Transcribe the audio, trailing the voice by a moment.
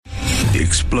The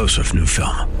explosive new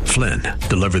film, Flynn,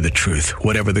 deliver the truth,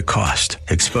 whatever the cost.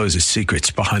 Exposes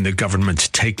secrets behind the government's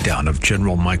takedown of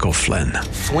General Michael Flynn.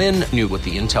 Flynn knew what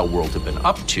the intel world had been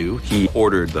up to. He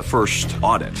ordered the first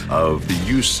audit of the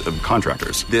use of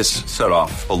contractors. This set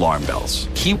off alarm bells.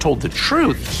 He told the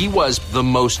truth. He was the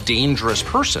most dangerous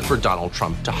person for Donald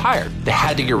Trump to hire. They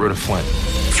had to get rid of Flynn.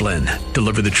 Flynn,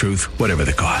 deliver the truth, whatever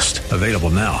the cost. Available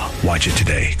now. Watch it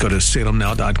today. Go to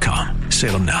salemnow.com.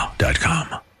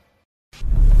 salemnow.com.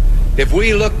 If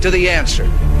we look to the answer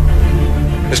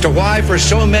as to why for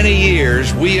so many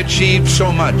years we achieved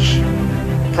so much,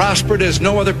 prospered as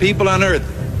no other people on earth,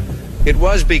 it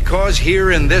was because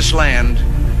here in this land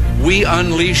we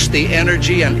unleashed the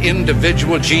energy and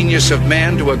individual genius of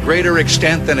man to a greater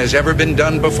extent than has ever been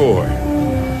done before.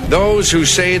 Those who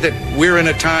say that we're in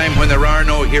a time when there are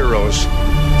no heroes,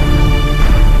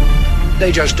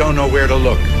 they just don't know where to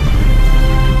look.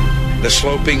 The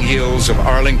sloping hills of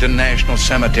Arlington National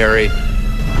Cemetery,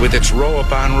 with its row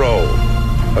upon row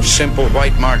of simple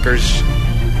white markers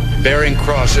bearing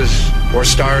crosses or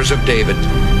stars of David,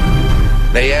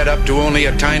 they add up to only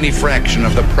a tiny fraction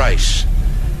of the price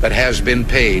that has been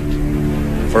paid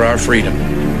for our freedom.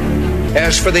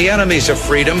 As for the enemies of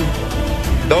freedom,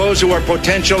 those who are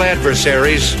potential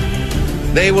adversaries,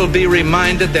 they will be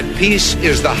reminded that peace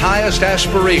is the highest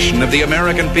aspiration of the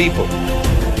American people.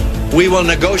 We will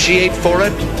negotiate for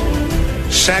it,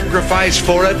 sacrifice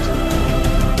for it.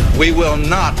 We will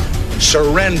not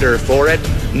surrender for it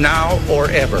now or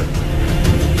ever.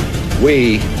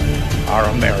 We are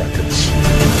Americans.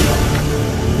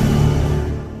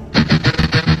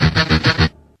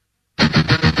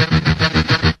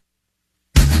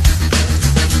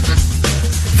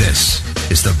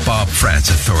 This is the Bob Frantz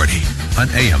Authority on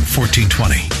AM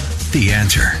 1420. The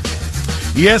Answer.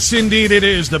 Yes, indeed, it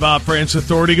is the Bob Frantz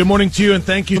Authority. Good morning to you, and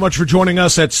thank you so much for joining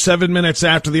us at 7 minutes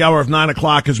after the hour of 9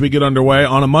 o'clock as we get underway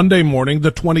on a Monday morning,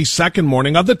 the 22nd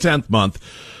morning of the 10th month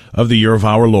of the year of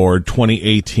our Lord,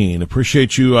 2018.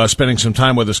 Appreciate you spending some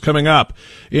time with us. Coming up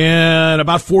in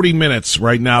about 40 minutes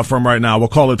right now, we'll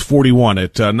call it 41.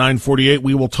 At 9:48,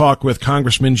 we will talk with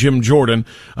Congressman Jim Jordan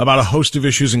about a host of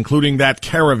issues, including that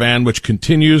caravan, which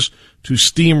continues to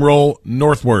steamroll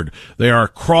northward. They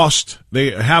have crossed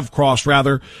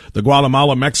the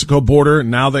Guatemala-Mexico border.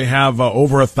 Now they have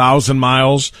over 1,000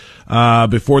 miles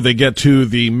before they get to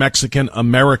the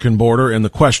Mexican-American border, and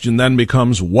the question then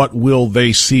becomes, what will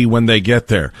they see when they get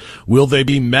there? Will they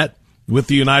be met with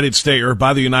the United States or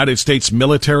by the United States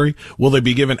military? Will they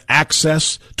be given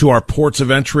access to our ports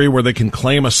of entry where they can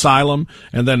claim asylum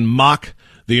and then mock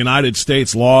the United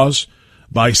States laws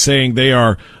by saying they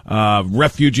are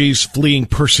refugees fleeing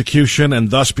persecution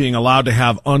and thus being allowed to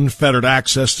have unfettered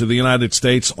access to the United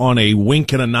States on a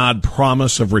wink and a nod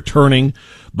promise of returning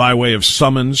by way of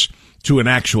summons to an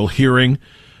actual hearing,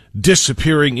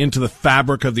 disappearing into the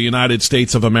fabric of the United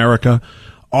States of America?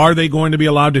 Are they going to be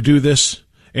allowed to do this?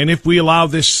 And if we allow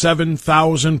this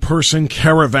 7,000-person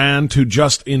caravan to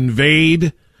just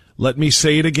invade, let me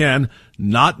say it again,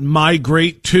 not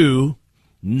migrate to,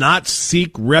 not seek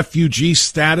refugee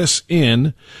status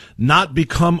in, not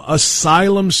become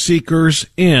asylum seekers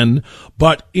in,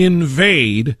 but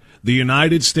invade the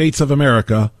United States of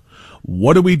America,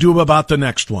 what do we do about the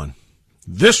next one?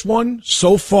 This one,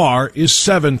 so far, is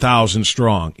 7,000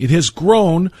 strong. It has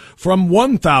grown from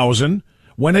 1,000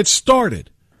 when it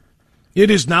started. It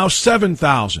is now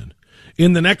 7,000.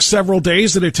 In the next several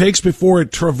days that it takes before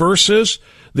it traverses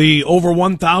the over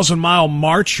 1,000-mile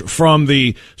march from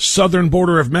the southern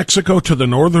border of Mexico to the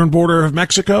northern border of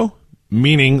Mexico,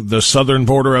 meaning the southern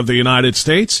border of the United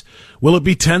States, will it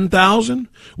be 10,000?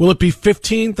 Will it be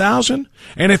 15,000?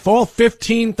 And if all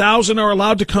 15,000 are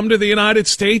allowed to come to the United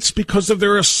States because of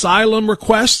their asylum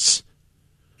requests,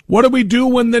 what do we do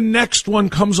when the next one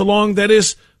comes along that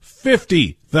is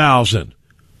 50,000?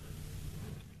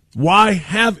 Why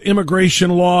have immigration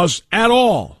laws at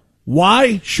all?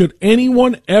 Why should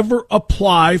anyone ever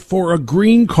apply for a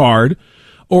green card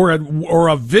or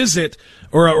a visit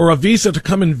or a visa to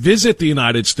come and visit the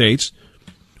United States?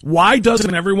 Why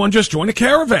doesn't everyone just join a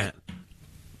caravan?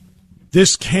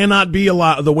 This cannot be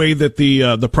allowed. The way that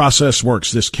the process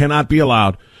works, this cannot be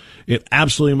allowed. It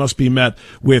absolutely must be met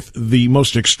with the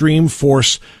most extreme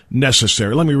force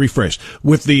necessary. Let me rephrase.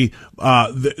 With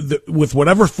with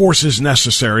whatever force is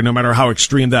necessary, no matter how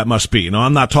extreme that must be. Now,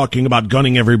 I'm not talking about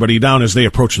gunning everybody down as they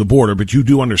approach the border, but you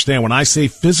do understand when I say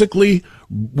physically,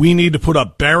 we need to put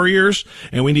up barriers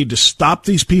and we need to stop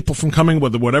these people from coming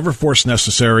with whatever force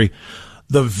necessary.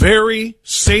 The very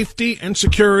safety and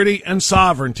security and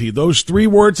sovereignty, those three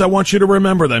words, I want you to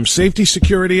remember them, safety,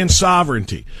 security, and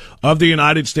sovereignty of the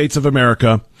United States of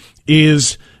America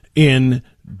is in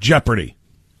jeopardy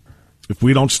if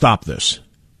we don't stop this.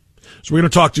 So we're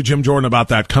going to talk to Jim Jordan about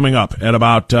that coming up at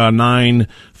about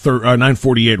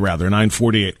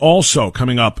 9:48. Also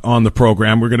coming up on the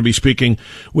program, we're going to be speaking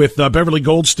with Beverly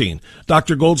Goldstein.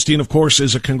 Dr. Goldstein, of course,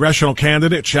 is a congressional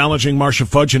candidate challenging Marcia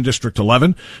Fudge in District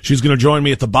 11. She's going to join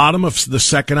me at the bottom of the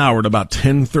second hour at about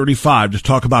 10:35 to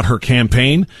talk about her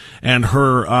campaign and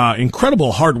her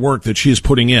incredible hard work that she is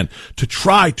putting in to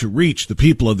try to reach the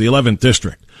people of the 11th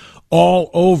District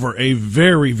all over a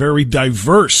very, very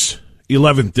diverse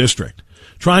 11th District,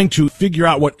 trying to figure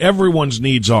out what everyone's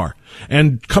needs are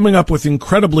and coming up with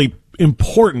incredibly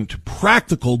important,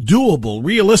 practical, doable,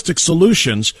 realistic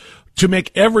solutions to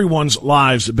make everyone's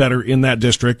lives better in that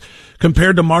district,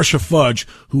 compared to Marcia Fudge,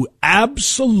 who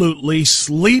absolutely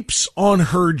sleeps on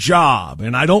her job.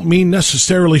 And I don't mean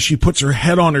necessarily she puts her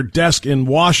head on her desk in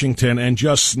Washington and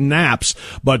just snaps,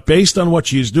 but based on what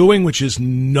she's doing, which is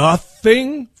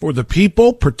nothing for the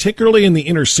people, particularly in the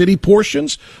inner city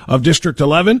portions of District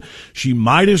 11, she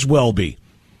might as well be.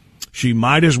 She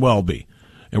might as well be.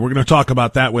 And we're going to talk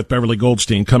about that with Beverly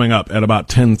Goldstein coming up at about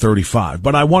 10:35.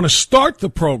 But I want to start the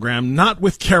program not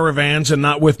with caravans and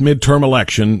not with midterm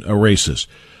election races.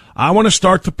 I want to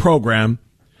start the program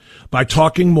by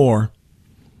talking more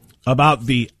about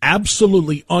the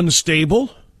absolutely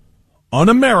unstable,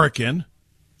 un-American,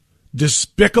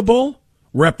 despicable,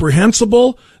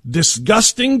 reprehensible,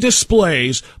 disgusting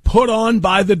displays put on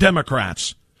by the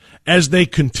Democrats as they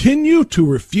continue to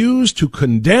refuse to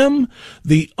condemn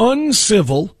the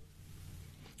uncivil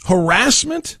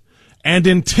harassment and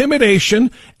intimidation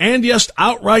and, yes,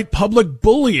 outright public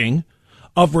bullying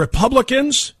of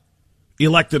Republicans,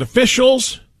 elected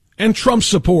officials, and Trump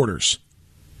supporters.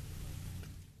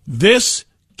 This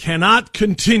cannot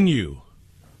continue.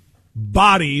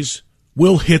 Bodies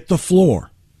will hit the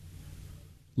floor.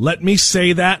 Let me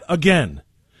say that again.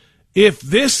 If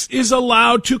this is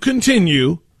allowed to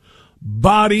continue,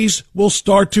 bodies will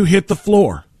start to hit the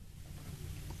floor.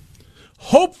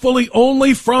 Hopefully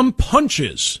only from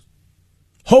punches.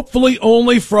 Hopefully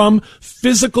only from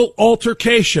physical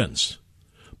altercations.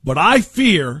 But I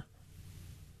fear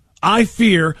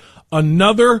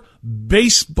another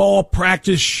baseball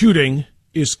practice shooting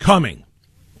is coming.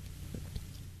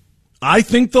 I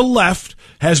think the left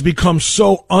has become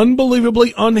so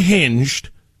unbelievably unhinged,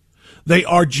 they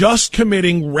are just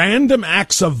committing random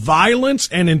acts of violence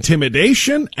and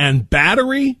intimidation and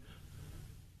battery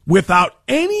without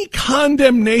any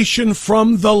condemnation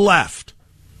from the left,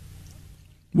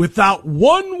 without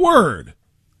one word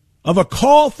of a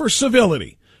call for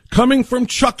civility coming from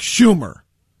Chuck Schumer,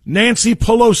 Nancy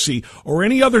Pelosi, or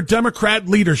any other Democrat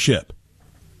leadership.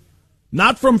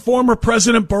 Not from former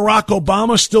President Barack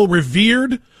Obama, still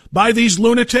revered by these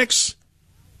lunatics.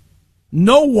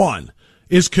 No one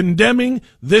is condemning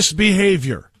this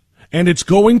behavior, and it's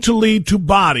going to lead to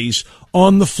bodies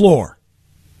on the floor.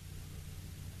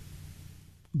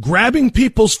 Grabbing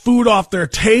people's food off their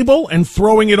table and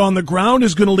throwing it on the ground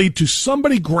is going to lead to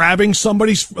somebody grabbing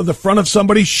the front of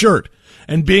somebody's shirt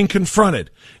and being confronted,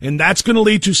 and that's going to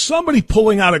lead to somebody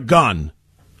pulling out a gun.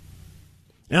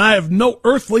 And I have no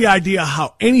earthly idea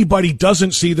how anybody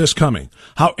doesn't see this coming,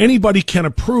 how anybody can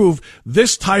approve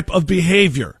this type of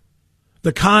behavior.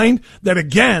 The kind that,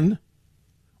 again,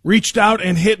 reached out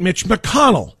and hit Mitch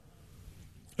McConnell.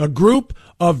 A group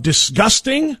of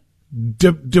disgusting,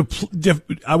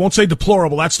 I won't say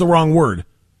deplorable, that's the wrong word,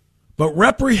 but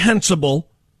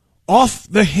reprehensible, off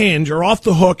the hinge or off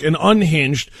the hook and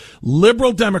unhinged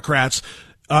liberal Democrats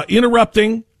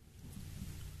interrupting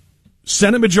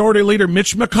Senate Majority Leader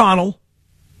Mitch McConnell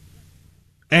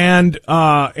and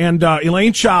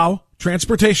Elaine Chao,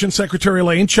 Transportation Secretary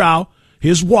Elaine Chao,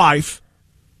 his wife.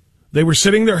 They were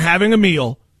sitting there having a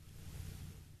meal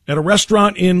at a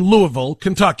restaurant in Louisville,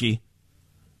 Kentucky,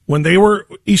 when they were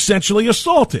essentially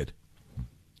assaulted.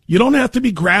 You don't have to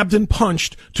be grabbed and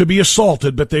punched to be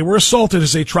assaulted, but they were assaulted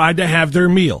as they tried to have their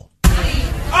meal.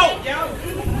 Oh, yeah.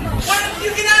 Why don't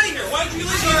you get out of here? Why don't you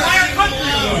leave the entire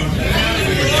country alone?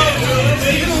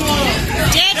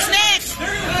 Dead snitch!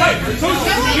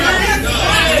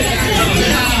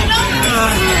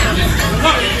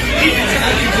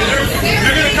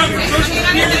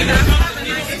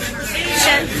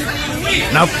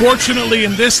 Now, fortunately,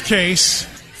 at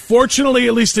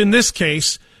least in this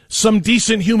case, some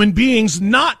decent human beings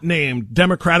not named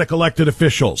Democratic elected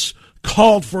officials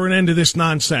called for an end to this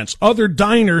nonsense. Other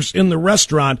diners in the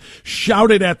restaurant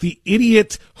shouted at the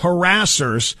idiot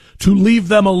harassers to leave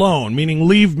them alone, meaning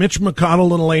leave Mitch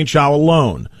McConnell and Elaine Chao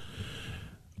alone.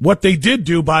 What they did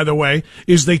do, by the way,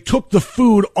 is they took the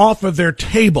food off of their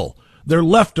table, their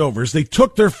leftovers. They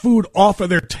took their food off of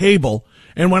their table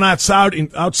and went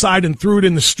outside and threw it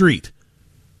in the street.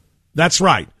 That's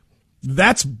right.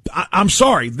 I'm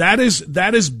sorry. That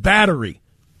is battery.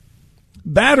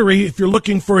 Battery, if you're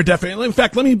looking for a definition. In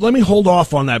fact, let me hold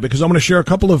off on that because I'm going to share a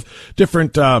couple of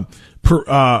different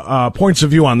points of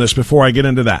view on this before I get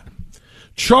into that.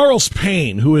 Charles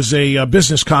Payne, who is a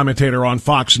business commentator on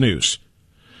Fox News,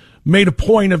 made a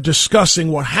point of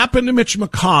discussing what happened to Mitch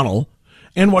McConnell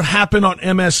and what happened on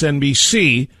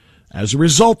MSNBC as a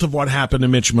result of what happened to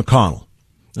Mitch McConnell.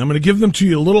 I'm going to give them to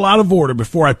you a little out of order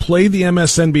before I play the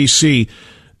MSNBC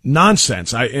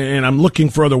nonsense. And I'm looking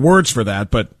for other words for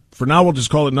that, but for now we'll just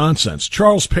call it nonsense.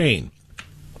 Charles Payne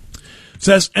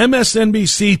says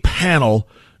MSNBC panel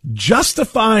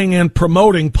justifying and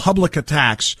promoting public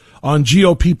attacks on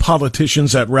GOP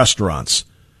politicians at restaurants.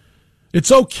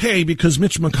 It's okay because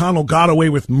Mitch McConnell got away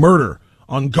with murder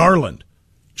on Garland,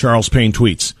 Charles Payne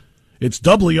tweets. It's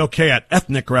doubly okay at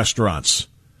ethnic restaurants.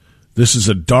 This is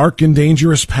a dark and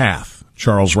dangerous path,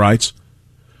 Charles writes,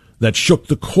 that shook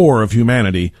the core of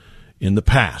humanity in the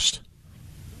past.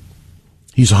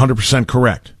 He's 100%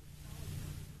 correct.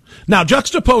 Now,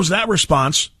 juxtapose that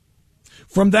response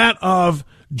from that of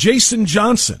Jason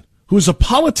Johnson, who is a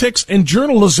politics and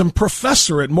journalism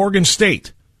professor at Morgan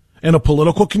State and a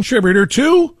political contributor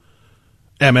to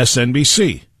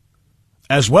MSNBC,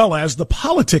 as well as the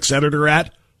politics editor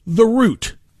at The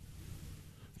Root.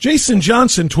 Jason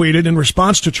Johnson tweeted in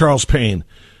response to Charles Payne,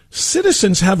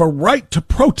 citizens have a right to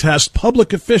protest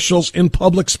public officials in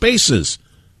public spaces.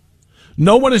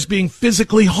 No one is being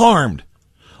physically harmed,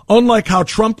 unlike how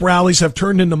Trump rallies have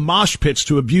turned into mosh pits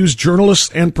to abuse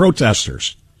journalists and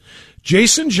protesters.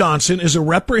 Jason Johnson is a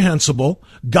reprehensible,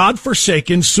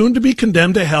 God-forsaken,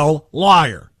 soon-to-be-condemned to hell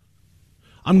liar.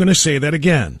 I'm going to say that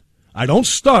again. I don't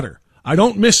stutter. I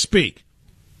don't misspeak.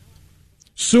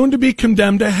 Soon-to-be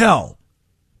condemned to hell.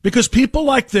 Because people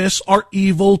like this are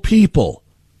evil people.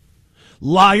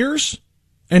 Liars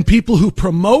and people who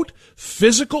promote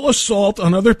physical assault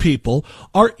on other people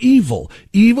are evil.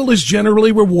 Evil is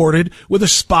generally rewarded with a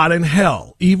spot in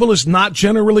hell. Evil is not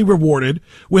generally rewarded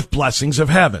with blessings of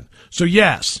heaven. So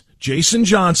yes, Jason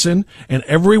Johnson and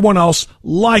everyone else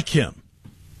like him.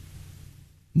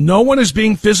 No one is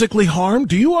being physically harmed.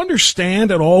 Do you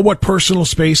understand at all what personal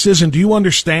space is? And do you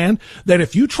understand that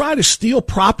if you try to steal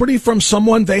property from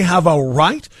someone, they have a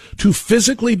right to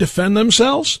physically defend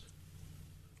themselves?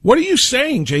 What are you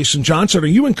saying, Jason Johnson? Are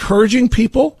you encouraging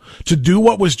people to do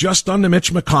what was just done to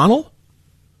Mitch McConnell?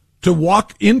 To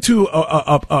walk into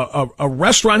a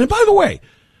restaurant? And by the way,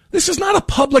 this is not a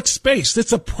public space.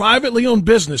 It's a privately owned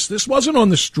business. This wasn't on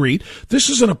the street. This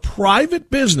is in a private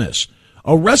business.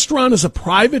 A restaurant is a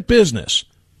private business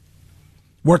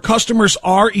where customers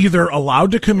are either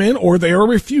allowed to come in or they are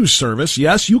refused service.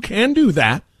 Yes, you can do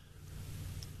that.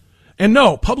 And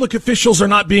no, public officials are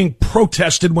not being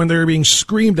protested when they're being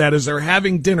screamed at as they're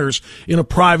having dinners in a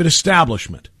private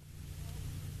establishment.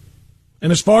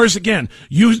 And as far as, again,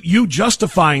 you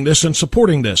justifying this and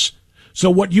supporting this, so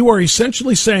what you are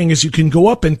essentially saying is you can go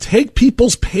up and take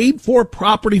people's paid-for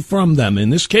property from them,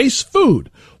 in this case, food.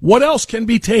 What else can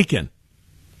be taken?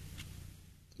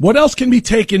 What else can be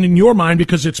taken in your mind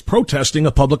because it's protesting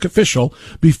a public official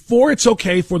before it's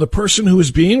okay for the person who is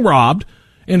being robbed,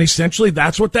 and essentially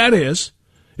that's what that is.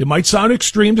 It might sound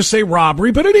extreme to say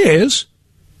robbery, but it is.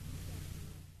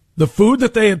 The food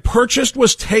that they had purchased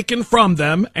was taken from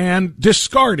them and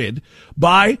discarded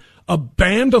by a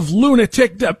band of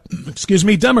lunatic,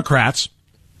 Democrats.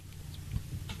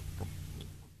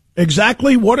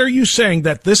 Exactly what are you saying?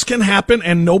 That this can happen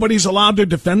and nobody's allowed to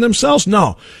defend themselves?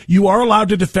 No, you are allowed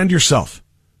to defend yourself.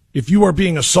 If you are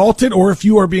being assaulted or if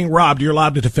you are being robbed, you're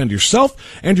allowed to defend yourself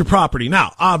and your property.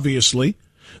 Now, obviously,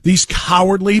 these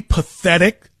cowardly,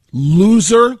 pathetic,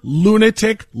 loser,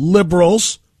 lunatic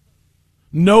liberals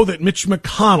know that Mitch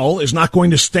McConnell is not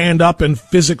going to stand up and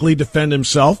physically defend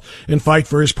himself and fight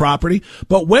for his property.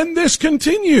 But when this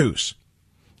continues,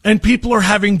 and people are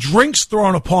having drinks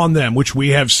thrown upon them, which we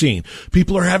have seen.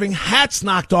 People are having hats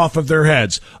knocked off of their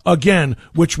heads, again,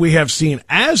 which we have seen.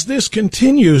 As this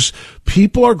continues,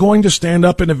 people are going to stand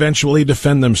up and eventually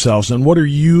defend themselves. And what are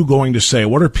you going to say?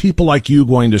 What are people like you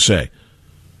going to say?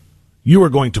 You are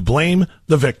going to blame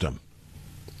the victim.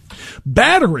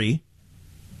 Battery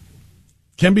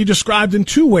can be described in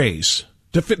two ways.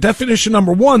 Definition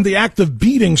number one, the act of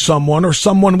beating someone or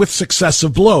someone with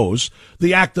successive blows,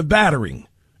 the act of battering.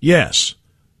 Yes,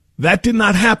 that did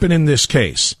not happen in this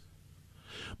case.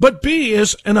 But B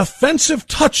is an offensive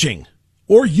touching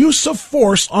or use of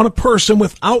force on a person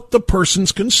without the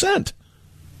person's consent.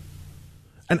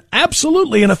 And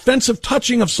absolutely an offensive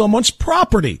touching of someone's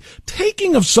property,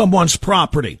 taking of someone's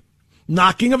property.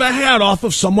 knocking of a hat off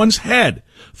of someone's head,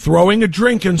 throwing a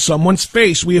drink in someone's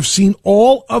face. We have seen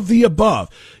all of the above.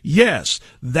 Yes,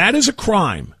 that is a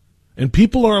crime, and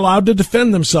people are allowed to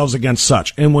defend themselves against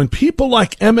such. And when people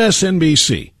like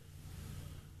MSNBC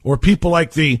or people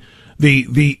like the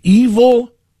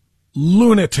evil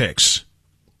lunatics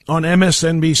on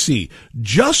MSNBC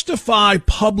justify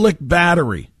public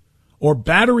battery or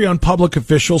battery on public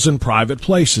officials in private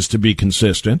places, to be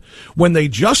consistent, when they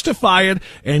justify it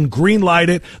and greenlight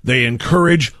it, they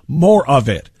encourage more of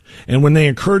it. And when they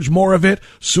encourage more of it,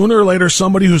 sooner or later,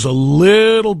 somebody who's a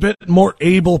little bit more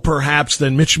able, perhaps,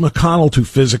 than Mitch McConnell to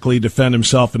physically defend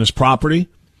himself and his property,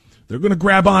 they're going to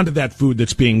grab onto that food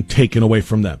that's being taken away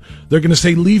from them. They're going to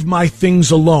say, leave my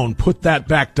things alone, put that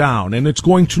back down. And it's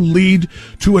going to lead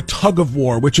to a tug of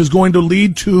war, which is going to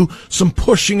lead to some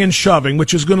pushing and shoving,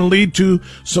 which is going to lead to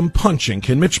some punching.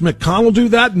 Can Mitch McConnell do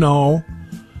that? No.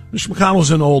 Mitch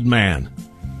McConnell's an old man.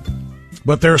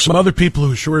 But there are some other people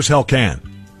who sure as hell can.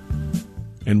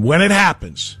 And when it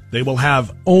happens, they will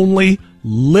have only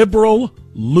liberal,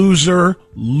 loser,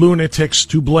 lunatics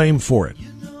to blame for it.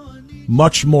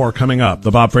 Much more coming up.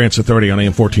 The Bob Frantz Authority on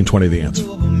AM 1420, The Answer.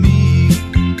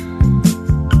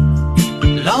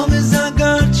 Long as I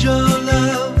got your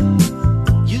love,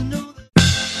 you know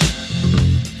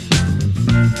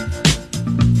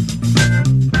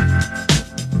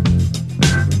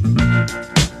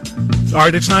All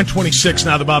right, it's 9:26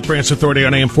 now. The Bob Frantz Authority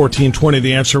on AM 1420,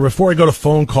 The Answer. Before I go to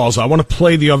phone calls, I want to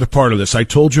play the other part of this. I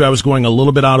told you I was going a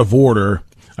little bit out of order.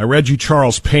 I read you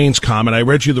Charles Payne's comment. I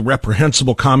read you the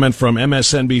reprehensible comment from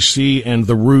MSNBC and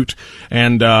The Root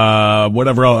and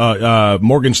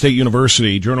Morgan State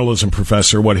University journalism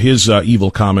professor, what his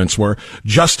evil comments were,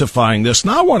 justifying this.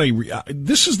 Now I want to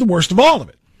this is the worst of all of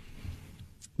it.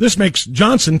 This makes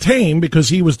Johnson tame because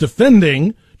he was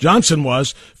defending, Johnson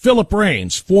was, Philip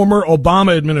Raines, former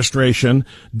Obama administration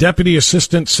Deputy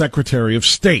Assistant Secretary of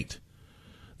State.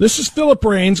 This is Philip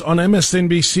Raines on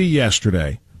MSNBC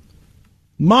yesterday,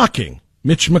 mocking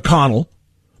Mitch McConnell,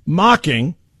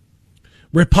 mocking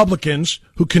Republicans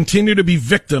who continue to be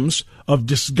victims of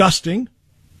disgusting,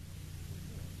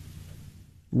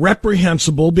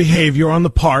 reprehensible behavior on the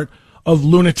part of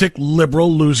lunatic,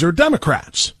 liberal, loser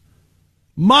Democrats.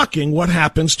 Mocking what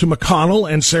happens to McConnell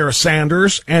and Sarah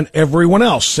Sanders and everyone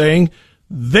else, saying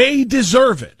they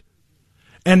deserve it,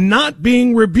 and not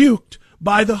being rebuked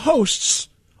by the hosts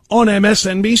on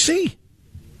MSNBC.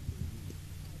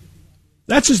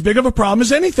 That's as big of a problem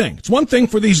as anything. It's one thing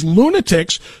for these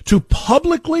lunatics to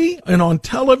publicly and on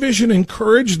television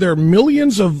encourage their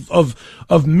millions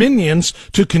of minions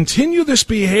to continue this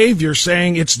behavior,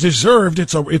 saying it's deserved,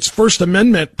 it's First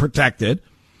Amendment protected,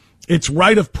 it's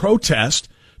right of protest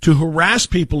to harass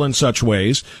people in such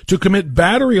ways, to commit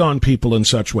battery on people in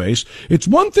such ways. It's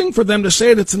one thing for them to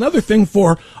say it. It's another thing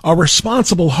for a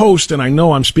responsible host, and I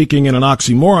know I'm speaking in an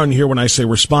oxymoron here when I say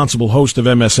responsible host of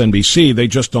MSNBC. They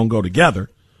just don't go together.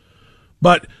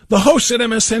 But the hosts at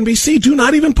MSNBC do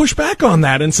not even push back on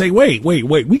that and say, wait,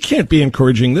 we can't be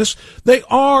encouraging this. They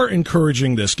are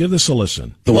encouraging this. Give this a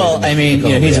listen. Well, I mean,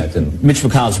 Mitch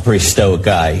McConnell's a pretty stoic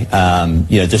guy.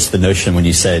 Just the notion when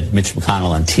you said Mitch McConnell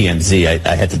on TMZ,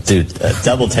 I had to do a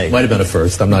double take. Might have been a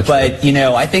first. I'm not sure. But,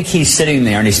 I think he's sitting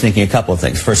there and he's thinking a couple of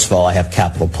things. First of all, I have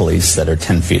Capitol Police that are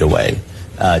 10 feet away.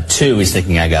 Two, he's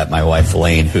thinking I got my wife,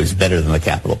 Elaine, who's better than the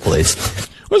Capitol Police.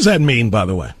 What does that mean, by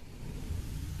the way?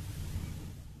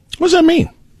 What does that mean?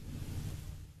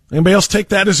 Anybody else take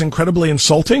that as incredibly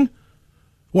insulting?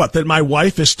 What, that my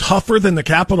wife is tougher than the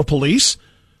Capitol Police?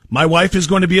 My wife is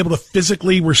going to be able to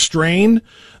physically restrain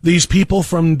these people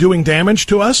from doing damage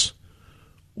to us?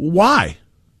 Why?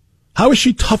 How is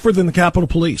she tougher than the Capitol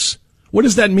Police? What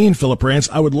does that mean, Philip Raines?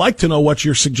 I would like to know what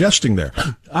you're suggesting there.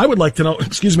 I would like to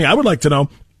know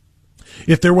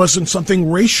if there wasn't something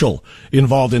racial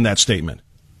involved in that statement,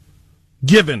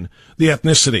 given the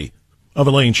ethnicity of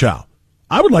Elaine Chao.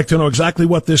 I would like to know exactly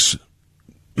what this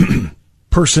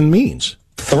person means.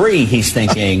 Three, he's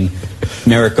thinking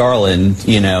Merrick Garland,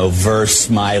 versus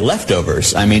my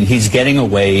leftovers. I mean, he's getting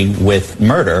away with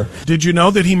murder. Did you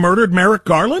know that he murdered Merrick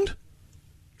Garland?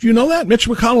 Do you know that? Mitch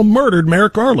McConnell murdered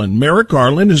Merrick Garland. Merrick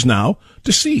Garland is now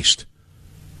deceased.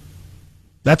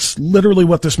 That's literally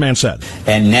what this man said.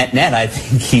 And net, I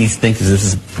think he thinks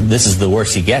this is the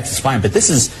worst he gets. It's fine, but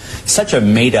this is such a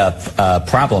made-up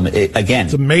problem.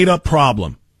 It's a made-up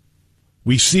problem.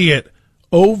 We see it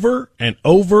over and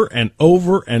over and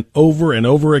over and over and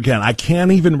over again. I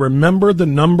can't even remember the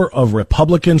number of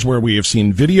Republicans where we have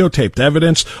seen videotaped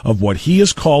evidence of what he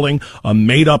is calling a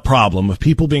made-up problem of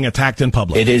people being attacked in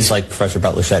public. It is, like Professor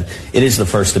Butler said, it is the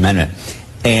First Amendment.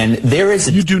 And there is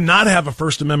you do not have a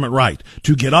First Amendment right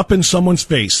to get up in someone's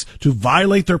face, to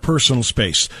violate their personal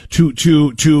space,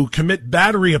 to commit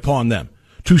battery upon them,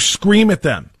 to scream at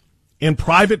them in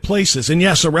private places. And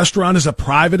yes, a restaurant is a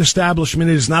private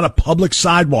establishment. It is not a public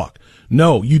sidewalk.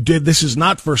 No, this is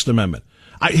not First Amendment.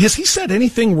 Has he said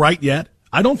anything right yet?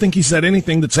 I don't think he said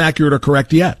anything that's accurate or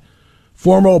correct yet.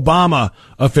 Former Obama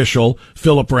official,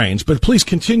 Philip Raines. But please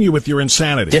continue with your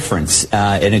insanity. Difference,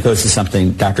 and it goes to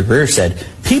something Dr. Greer said.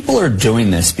 People are doing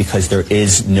this because there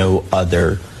is no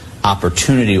other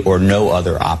opportunity or no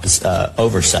other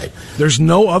oversight. There's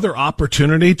no other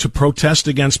opportunity to protest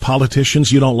against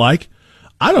politicians you don't like?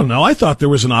 I don't know. I thought there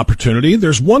was an opportunity.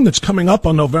 There's one that's coming up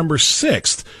on November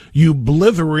 6th, you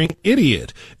blithering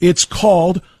idiot. It's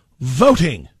called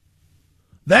voting.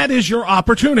 That is your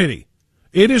opportunity.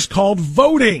 It is called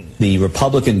voting. The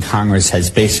Republican Congress has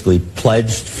basically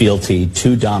pledged fealty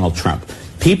to Donald Trump.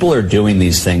 People are doing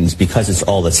these things because it's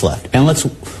all that's left. And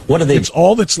what are they? It's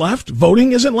all that's left?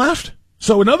 Voting isn't left?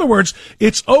 So in other words,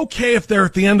 it's okay if they're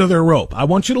at the end of their rope. I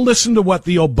want you to listen to what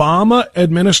the Obama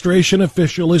administration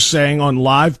official is saying on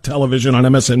live television on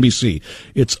MSNBC.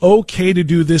 It's okay to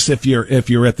do this if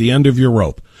you're at the end of your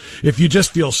rope. If you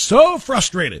just feel so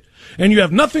frustrated and you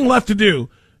have nothing left to do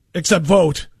except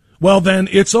vote, well, then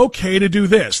it's okay to do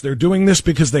this. They're doing this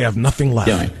because they have nothing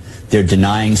left. They're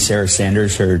denying Sarah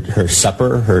Sanders her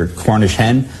supper, her Cornish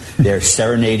hen. They're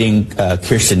serenading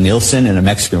Kirstjen Nielsen in a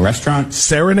Mexican restaurant.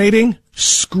 Serenading?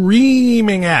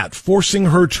 Screaming at, forcing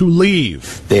her to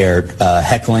leave. They're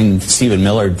heckling Stephen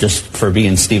Miller just for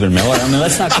being Stephen Miller. I mean,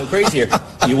 let's not go crazy here.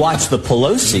 You watch the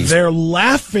Pelosi's. They're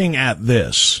laughing at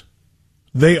this.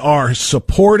 They are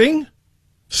supporting,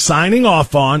 signing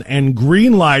off on, and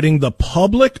greenlighting the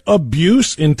public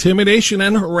abuse, intimidation,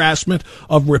 and harassment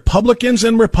of Republicans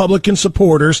and Republican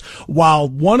supporters while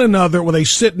they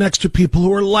sit next to people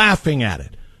who are laughing at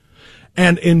it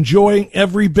and enjoying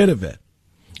every bit of it.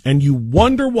 And you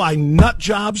wonder why nut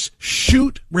jobs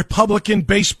shoot Republican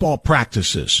baseball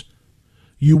practices.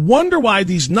 You wonder why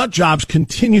these nut jobs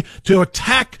continue to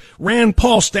attack Rand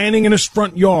Paul standing in his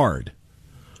front yard.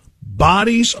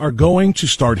 Bodies are going to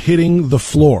start hitting the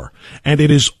floor, and it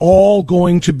is all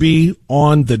going to be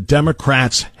on the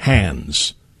Democrats'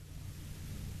 hands.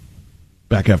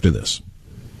 Back after this.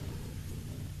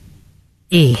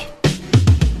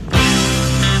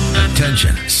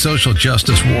 Attention, social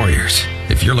justice warriors.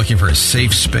 If you're looking for a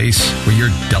safe space where your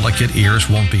delicate ears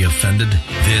won't be offended,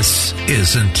 this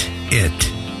isn't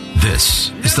it.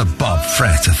 This is the Bob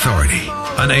Frantz Authority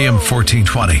on AM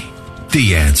 1420.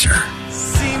 The Answer.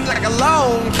 Seems like a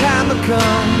long time to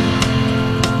come.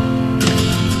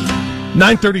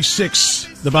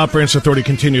 9:36, the Bob Frantz Authority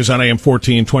continues on AM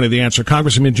 1420, The Answer.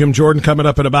 Congressman Jim Jordan coming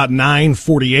up at about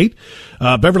 9:48.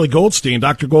 Beverly Goldstein,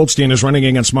 Dr. Goldstein is running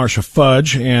against Marcia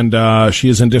Fudge, and she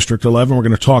is in District 11. We're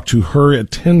going to talk to her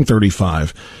at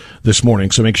 10:35 this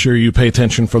morning, so make sure you pay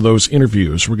attention for those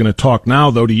interviews. We're going to talk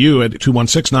now, though, to you at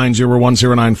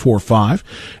 216-901-0945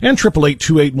 and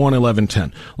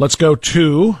 888-281-1110. Let's go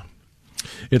to,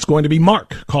 it's going to be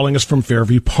Mark calling us from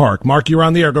Fairview Park. Mark, you're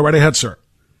on the air. Go right ahead, sir.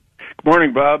 Good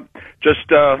morning, Bob. Just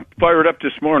fired up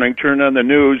this morning, turned on the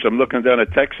news. I'm looking down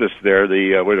at Texas there,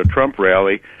 where the Trump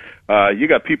rally. You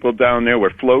got people down there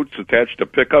with floats attached to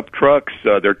pickup trucks.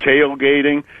 They're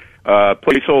tailgating.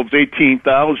 Place holds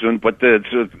 18,000, but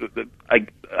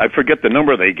I forget the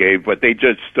number they gave, but they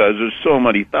just there's so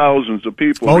many thousands of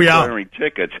people acquiring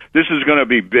tickets. This is going to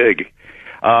be big.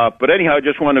 But anyhow, I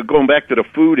just want to go back to the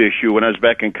food issue. When I was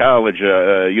back in college,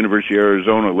 University of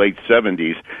Arizona, late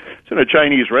 70s, it's in a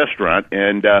Chinese restaurant,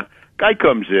 and guy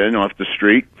comes in off the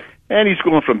street, and he's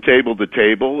going from table to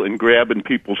table and grabbing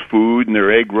people's food and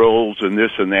their egg rolls and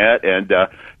this and that. And,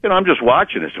 I'm just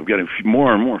watching this. I'm getting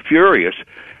more and more furious.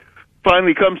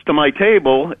 Finally comes to my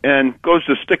table and goes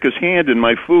to stick his hand in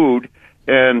my food,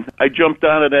 and I jumped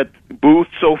out of that booth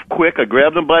so quick. I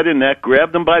grabbed him by the neck,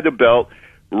 grabbed him by the belt,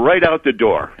 right out the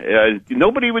door.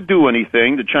 Nobody would do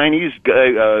anything. The Chinese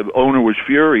guy, owner was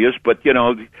furious, but,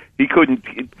 he couldn't.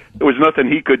 There was nothing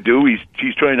he could do. He's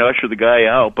trying to usher the guy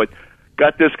out, but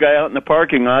got this guy out in the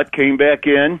parking lot, came back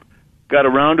in, got a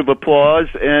round of applause,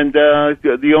 and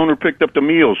the owner picked up the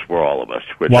meals for all of us,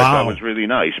 which I thought was really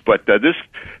nice. But there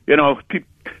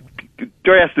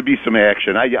has to be some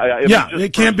action.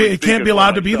 It can't be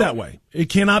allowed to be that way. It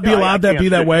cannot be allowed to be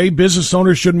that way. Business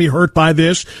owners shouldn't be hurt by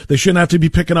this. They shouldn't have to be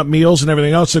picking up meals and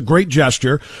everything else. It's a great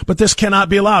gesture, but this cannot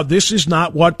be allowed. This is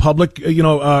not what public,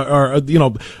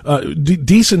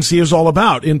 decency is all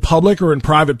about. In public or in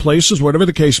private places, whatever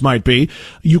the case might be,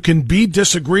 you can be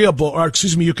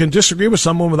you can disagree with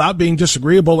someone without being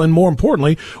disagreeable, and more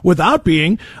importantly, without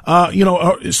being,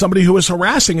 somebody who is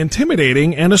harassing,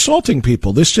 intimidating, and assaulting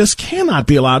people. This just cannot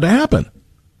be allowed to happen.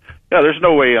 Yeah, there's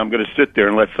no way I'm going to sit there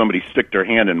and let somebody stick their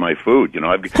hand in my food.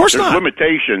 Of course not. There's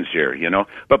limitations here,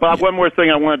 But Bob, one more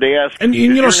thing I wanted to ask. And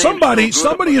somebody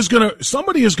is going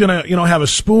to have a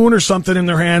spoon or something in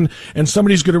their hand, and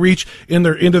somebody's going to reach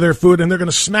into their food, and they're going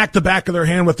to smack the back of their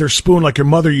hand with their spoon like your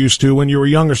mother used to when you were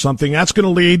young or something. That's going to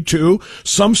lead to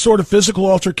some sort of physical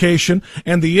altercation,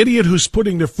 and the idiot who's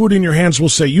putting their food in your hands will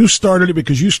say you started it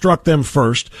because you struck them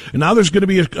first. And now there's going to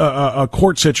be a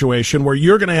court situation where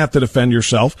you're going to have to defend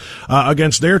yourself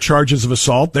against their charges of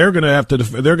assault. They're going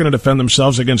to defend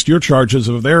themselves against your charges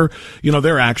of their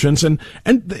actions. And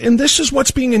this is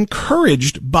what's being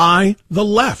encouraged by the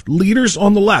left. Leaders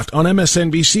on the left. On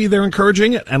MSNBC, they're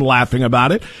encouraging it and laughing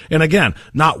about it. And again,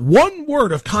 not one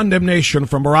word of condemnation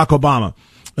from Barack Obama,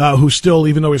 who still,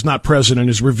 even though he's not president,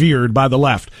 is revered by the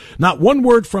left. Not one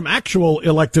word from actual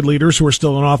elected leaders who are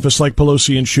still in office like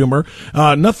Pelosi and Schumer.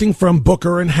 Nothing from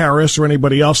Booker and Harris or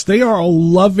anybody else. They are all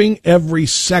loving every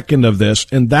second of this,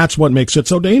 and that's what makes it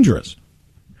so dangerous.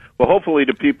 Well, hopefully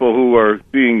the people who are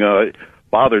being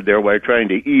bothered there while trying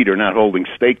to eat are not holding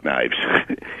steak knives.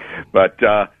 But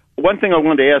one thing I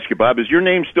wanted to ask you, Bob, is your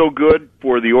name still good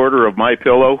for the order of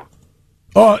MyPillow?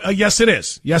 Oh, yes, it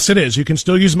is. Yes, it is. You can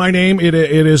still use my name. It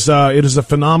is a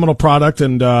phenomenal product,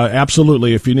 and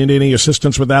absolutely, if you need any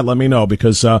assistance with that, let me know,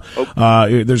 because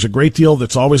there's a great deal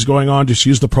that's always going on. Just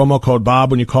use the promo code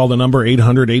Bob when you call the number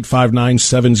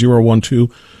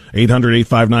 800-859-7012,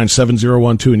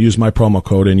 800-859-7012, and use my promo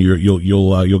code, and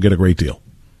you'll get a great deal.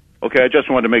 Okay, I just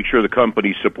wanted to make sure the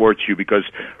company supports you, because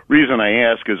reason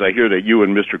I ask is I hear that you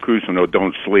and Mr. Cousineau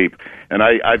don't sleep, and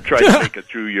I've tried to make it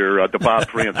through your the Bob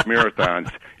France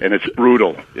marathons, and it's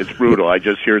brutal. It's brutal. I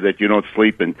just hear that you don't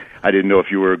sleep, and I didn't know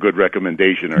if you were a good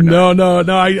recommendation or not.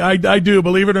 No, I do.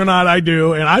 Believe it or not, I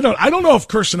do, and I don't know if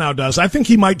Cousineau does. I think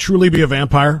he might truly be a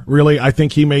vampire. Really, I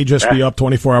think he may just be up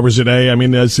 24 hours a day. I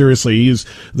mean, seriously,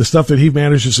 the stuff that he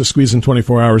manages to squeeze in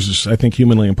 24 hours is, I think,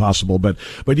 humanly impossible. But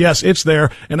yes, it's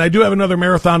there, and I do have another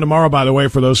marathon tomorrow, by the way,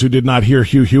 for those who did not hear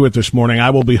Hugh Hewitt this morning. I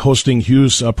will be hosting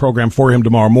Hugh's program for him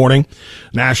tomorrow morning,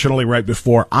 nationally, right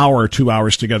before our 2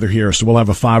 hours together here. So we'll have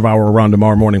a 5-hour run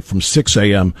tomorrow morning from 6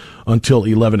 a.m. until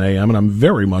 11 a.m., and I'm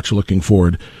very much looking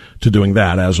forward to doing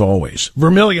that, as always.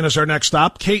 Vermilion is our next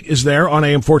stop. Kate is there on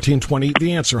AM 1420.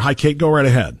 The Answer. Hi, Kate. Go right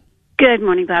ahead. Good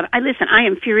morning, Bob. I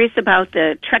am furious about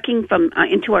the trekking from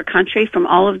into our country from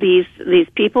all of these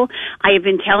people. I have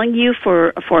been telling you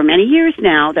for many years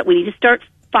now that we need to start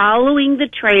following the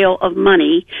trail of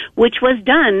money, which was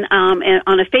done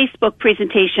on a Facebook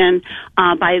presentation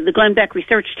by the Glenn Beck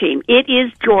research team. It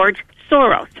is George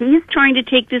Soros. He's trying to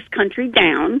take this country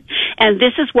down, and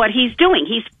this is what he's doing.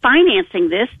 He's financing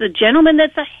this. The gentleman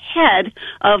that's ahead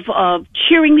of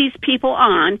cheering these people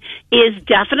on is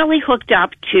definitely hooked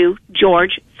up to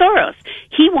George Soros.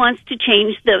 He wants to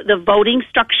change the voting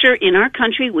structure in our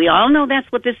country. We all know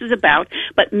that's what this is about,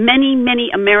 but many,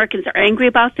 many Americans are angry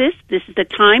about this. This is the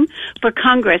time for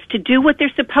Congress to do what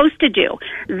they're supposed to do.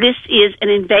 This is an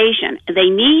invasion. They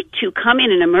need to come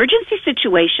in an emergency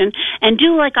situation and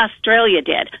do like Australia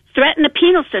did. Threaten the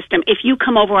penal system if you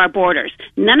come over our borders.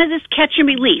 None of this catch and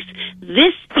release.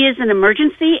 This is an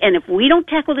emergency, and if we don't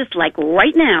tackle this like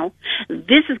right now,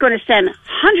 this is going to send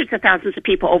hundreds of thousands of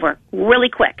people over really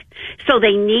quick. So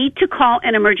they need to call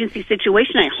an emergency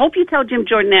situation. I hope you tell Jim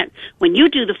Jordan that when you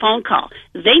do the phone call.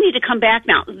 They need to come back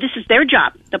now. This is their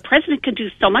job. The president can do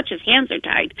so much. His hands are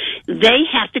tied. They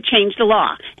have to change the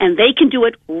law, and they can do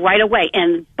it right away.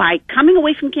 And by coming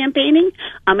away from campaigning,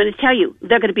 I'm going to tell you,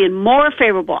 they're going to be in more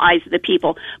favorable eyes of the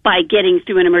people by getting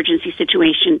through an emergency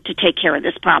situation to take care of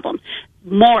this problem.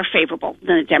 More favorable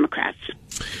than the Democrats.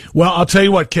 Well, I'll tell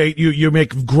you what, Kate, you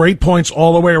make great points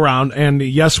all the way around, and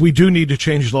yes, we do need to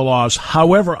change the laws.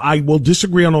 However, I will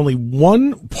disagree on only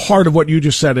one part of what you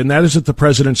just said, and that is that the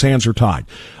president's hands are tied.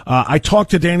 I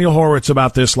talked to Daniel Horowitz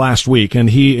about this last week, and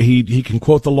he can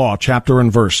quote the law, chapter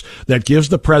and verse, that gives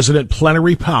the president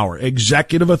plenary power,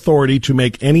 executive authority to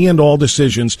make any and all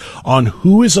decisions on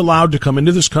who is allowed to come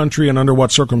into this country and under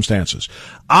what circumstances.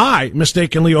 I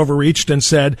mistakenly overreached and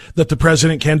said that the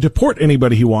president can deport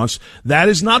anybody he wants. That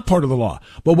is not part of the law.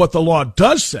 But what the law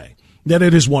does say that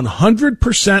it is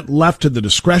 100% left to the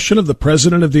discretion of the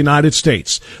President of the United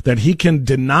States, that he can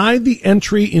deny the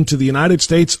entry into the United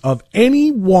States of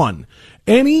anyone,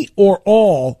 any or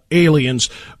all aliens,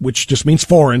 which just means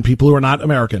foreign, people who are not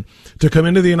American, to come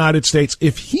into the United States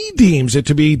if he deems it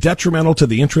to be detrimental to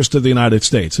the interest of the United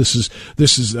States. This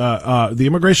is the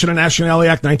Immigration and Nationality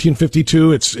Act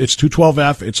 1952. It's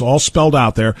 212F. It's all spelled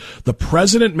out there. The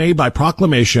President may, by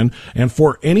proclamation, and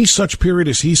for any such period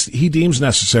as he deems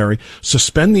necessary,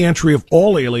 suspend the entry of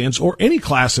all aliens or any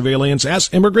class of aliens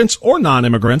as immigrants or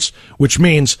non-immigrants, which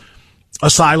means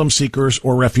asylum seekers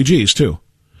or refugees too,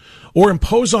 or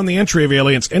impose on the entry of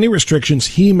aliens any restrictions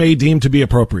he may deem to be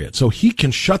appropriate. So he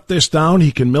can shut this down.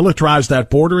 He can militarize that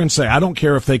border and say, I don't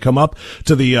care if they come up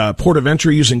to the port of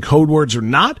entry using code words or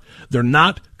not. They're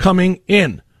not coming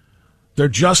in. They're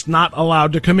just not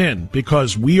allowed to come in,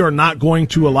 because we are not going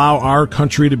to allow our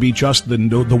country to be just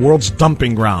the world's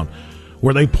dumping ground,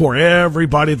 where they pour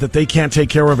everybody that they can't take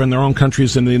care of in their own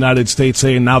countries into the United States,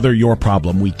 saying now they're your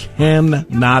problem. We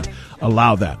cannot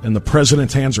allow that. And the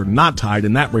president's hands are not tied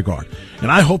in that regard.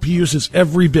 And I hope he uses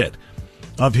every bit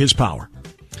of his power.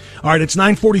 All right, it's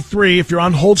 9:43. If you're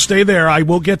on hold, stay there. I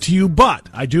will get to you, but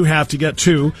I do have to get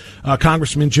to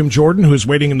Congressman Jim Jordan, who is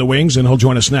waiting in the wings, and he'll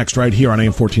join us next right here on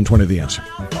AM 1420 The Answer.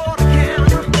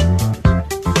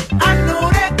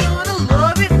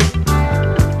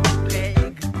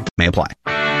 May apply.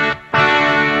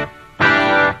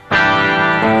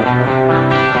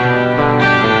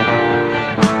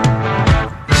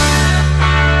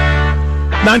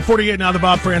 9:48 now. The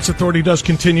Bob Frantz Authority does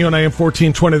continue on AM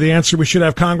 1420 The Answer. We should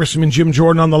have Congressman Jim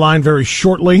Jordan on the line very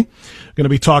shortly. We're going to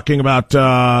be talking about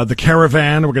the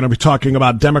caravan. We're going to be talking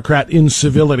about Democrat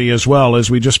incivility as well,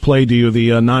 as we just played to you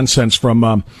the nonsense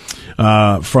from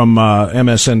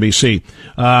MSNBC.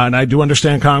 And I do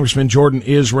understand Congressman Jordan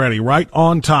is ready, right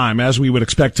on time, as we would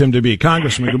expect him to be.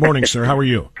 Congressman, good morning, sir. How are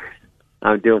you?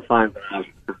 I'm doing fine. How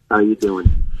are you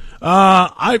doing?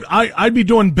 I'd be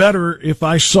doing better if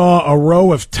I saw a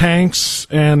row of tanks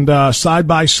and side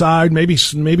by side,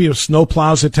 maybe with snow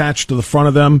plows attached to the front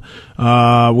of them,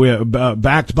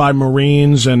 backed by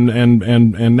Marines and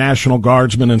National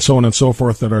Guardsmen and so on and so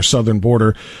forth at our southern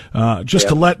border,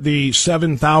 to let the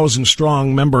 7,000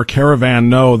 strong member caravan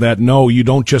know that no, you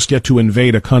don't just get to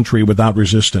invade a country without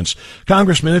resistance.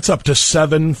 Congressman, it's up to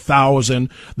 7,000.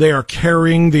 They are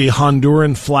carrying the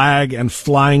Honduran flag and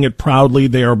flying it proudly.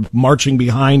 They are marching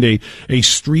behind a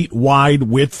street-wide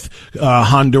width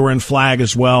Honduran flag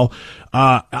as well.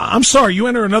 I'm sorry, you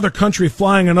enter another country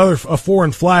flying a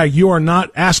foreign flag, you are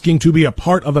not asking to be a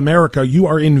part of America. You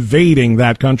are invading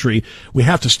that country. We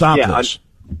have to stop this.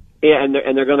 And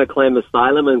they're going to claim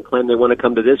asylum and claim they want to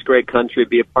come to this great country,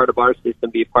 be a part of our system,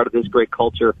 be a part of this great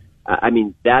culture. I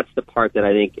mean, that's the part that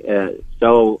I think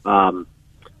so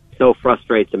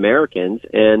frustrates Americans.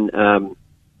 And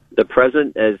the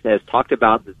president has talked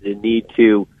about the need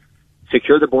to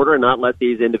secure the border and not let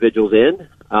these individuals in,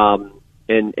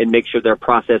 and make sure they're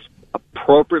processed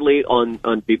appropriately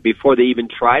before they even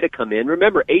try to come in.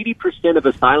 Remember, 80% of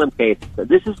asylum cases,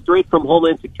 this is straight from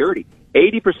Homeland Security,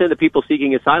 80% of people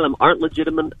seeking asylum aren't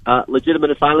legitimate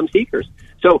asylum seekers.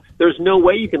 So there's no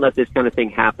way you can let this kind of thing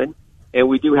happen, and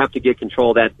we do have to get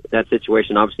control of that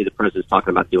situation. Obviously, the president's talking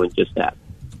about doing just that.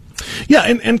 Yeah,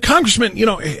 and Congressman,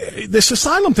 this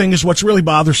asylum thing is what's really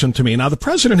bothersome to me. Now, the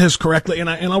president has correctly, and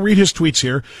I'll read his tweets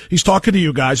here. He's talking to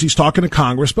you guys. He's talking to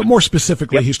Congress, but more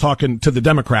specifically, he's talking to the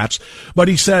Democrats. But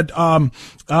he said,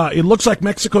 it looks like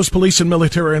Mexico's police and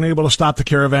military are unable to stop the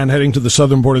caravan heading to the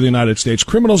southern border of the United States.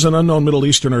 Criminals and unknown Middle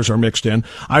Easterners are mixed in.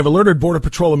 I've alerted Border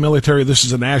Patrol and military this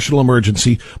is a national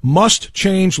emergency. Must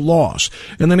change laws.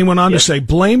 And then he went on to say,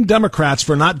 blame Democrats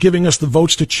for not giving us the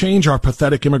votes to change our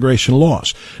pathetic immigration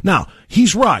laws. Now,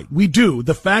 he's right. We do.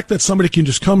 The fact that somebody can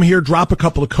just come here, drop a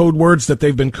couple of code words that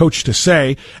they've been coached to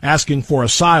say, asking for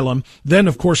asylum, then,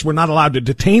 of course, we're not allowed to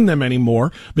detain them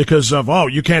anymore because of,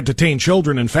 you can't detain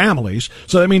children and families.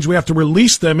 So that means we have to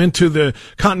release them into the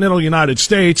continental United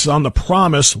States on the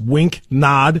promise, wink,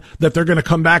 nod, that they're going to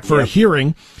come back for a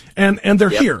hearing, and they're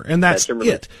here, and that's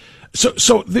it.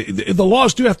 So the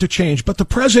laws do have to change, but the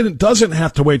president doesn't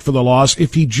have to wait for the laws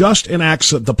if he just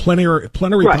enacts the plenary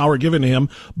power given to him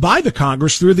by the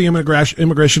Congress through the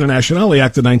Immigration and Nationality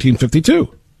Act of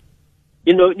 1952.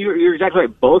 You're exactly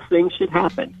right. Both things should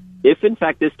happen. If, in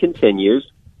fact, this continues,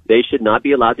 they should not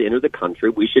be allowed to enter the country.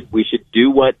 We should do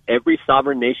what every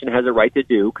sovereign nation has a right to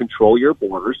do, control your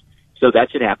borders. So that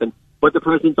should happen. But the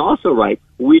president's also right.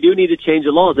 We do need to change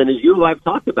the laws. And as you and I have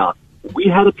talked about, we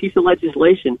had a piece of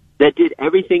legislation that did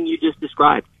everything you just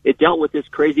described. It dealt with this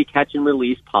crazy catch and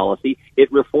release policy.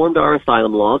 It reformed our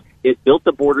asylum laws. It built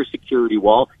the border security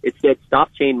wall. It said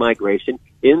stop chain migration,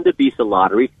 end the visa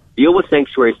lottery, deal with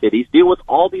sanctuary cities, deal with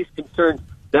all these concerns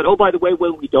that, oh, by the way,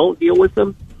 when we don't deal with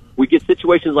them, we get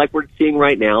situations like we're seeing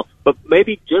right now, but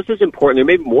maybe just as important, or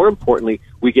maybe more importantly,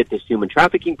 we get this human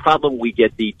trafficking problem, we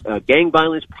get the gang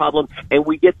violence problem, and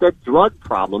we get the drug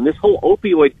problem. This whole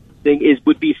opioid thing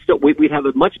we'd have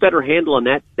a much better handle on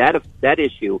that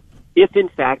issue if, in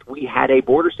fact, we had a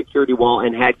border security wall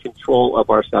and had control of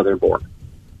our southern border.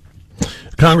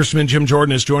 Congressman Jim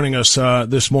Jordan is joining us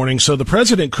this morning. So the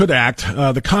president could act.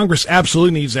 The Congress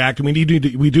absolutely needs to act. And we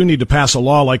do need to pass a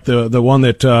law like the one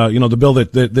that the bill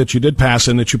that you did pass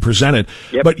and that you presented.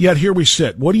 Yep. But yet here we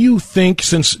sit. What do you think?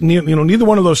 Since neither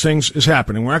one of those things is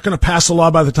happening, we're not going to pass a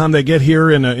law by the time they get here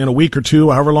in a week or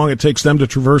two, however long it takes them to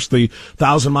traverse the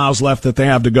 1,000 miles left that they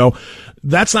have to go.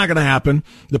 That's not going to happen.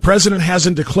 The president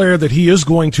hasn't declared that he is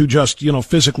going to just,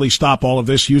 physically stop all of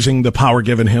this using the power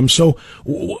given him. So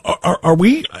are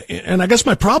we, and I guess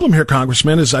my problem here,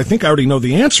 Congressman, is I think I already know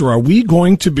the answer. Are we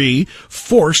going to be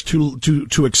forced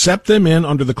to accept them in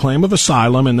under the claim of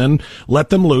asylum and then let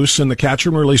them loose in the catch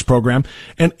and release program?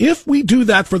 And if we do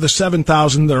that for the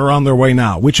 7,000 that are on their way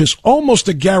now, which is almost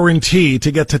a guarantee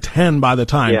to get to 10 by the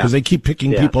time, because they keep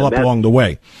picking people up along the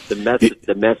way. The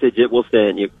message it will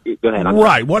send, go ahead.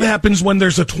 Right. What happens when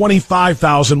there's a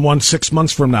 25,000 one 6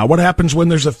 months from now? What happens when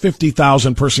there's a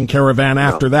 50,000 person caravan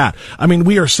after that? I mean,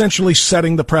 we are essentially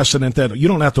setting the precedent that you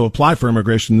don't have to apply for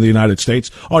immigration in the United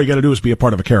States. All you got to do is be a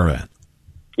part of a caravan.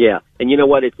 Yeah. And you know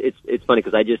what? It's funny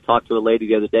because I just talked to a lady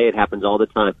the other day. It happens all the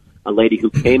time. A lady who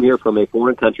came here from a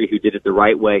foreign country who did it the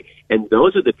right way. And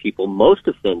those are the people most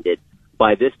offended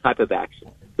by this type of action.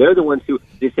 They're the ones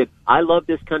they said, I love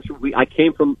this country. I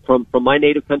came from my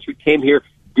native country, came here,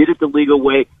 did it the legal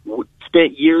way,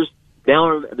 spent years, now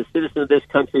are the citizen of this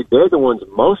country. They're the ones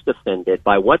most offended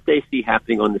by what they see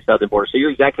happening on the southern border. So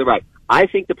you're exactly right. I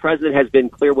think the president has been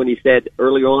clear when he said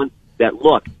early on that,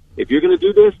 look, if you're going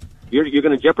to do this, you're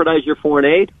going to jeopardize your foreign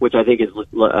aid, which I think is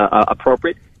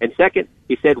appropriate. And second,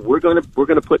 he said we're going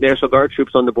to put National Guard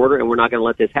troops on the border, and we're not going to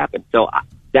let this happen. So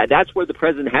that's where the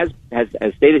president has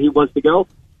stated he wants to go.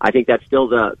 I think that's still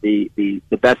the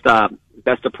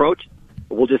best approach.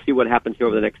 We'll just see what happens here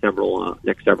over the next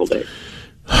several days.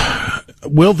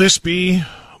 Will this be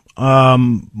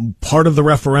part of the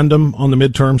referendum on the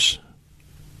midterms?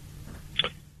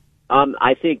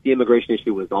 I think the immigration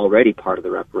issue was already part of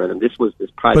the referendum. This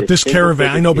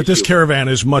caravan. But this caravan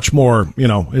is much more.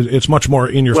 It's much more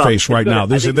in your face right now.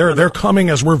 They're coming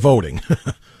as we're voting.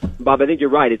 Bob, I think you're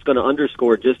right. It's going to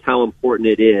underscore just how important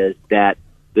it is that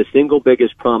the single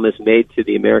biggest promise made to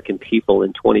the American people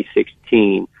in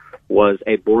 2016 was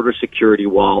a border security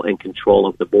wall and control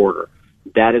of the border.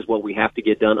 That is what we have to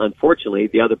get done. Unfortunately,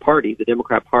 the other party, the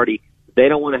Democrat Party, they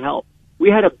don't want to help. We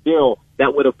had a bill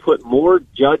that would have put more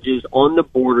judges on the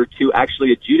border to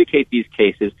actually adjudicate these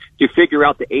cases, to figure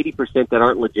out the 80% that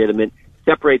aren't legitimate,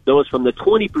 separate those from the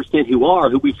 20%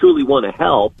 who we truly want to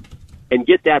help, and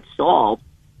get that solved.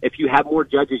 If you have more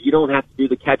judges, you don't have to do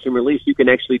the catch and release. You can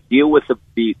actually deal with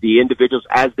the individuals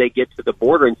as they get to the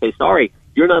border and say, sorry,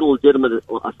 you're not a legitimate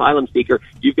asylum seeker.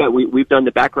 We've done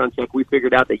the background check. We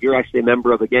figured out that you're actually a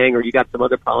member of a gang or you got some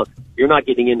other problems. You're not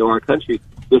getting into our country.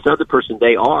 This other person,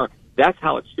 they are. That's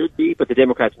how it should be. But the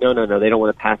Democrats, no, they don't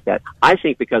want to pass that. I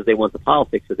think because they want the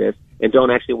politics of this and don't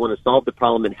actually want to solve the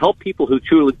problem and help people who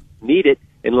truly need it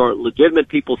and are legitimate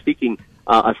people seeking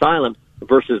asylum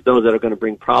versus those that are going to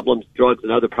bring problems, drugs,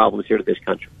 and other problems here to this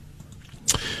country.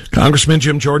 Congressman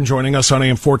Jim Jordan joining us on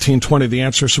AM 1420, The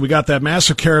Answer. So we got that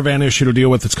massive caravan issue to deal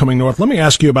with that's coming north. Let me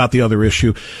ask you about the other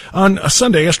issue. On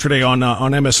Sunday, yesterday, on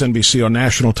MSNBC, on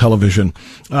national television,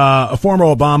 a former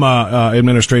Obama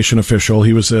administration official,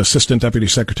 he was the Assistant Deputy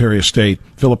Secretary of State,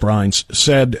 Philip Rines,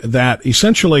 said that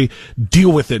essentially,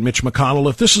 deal with it, Mitch McConnell.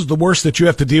 If this is the worst that you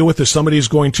have to deal with, is somebody's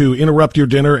going to interrupt your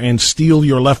dinner and steal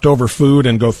your leftover food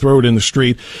and go throw it in the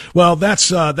street, well,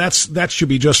 that should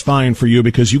be just fine for you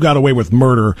because you got away with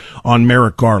murder on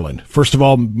Merrick Garland. First of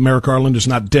all, Merrick Garland is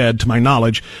not dead, to my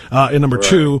knowledge. And number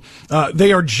two,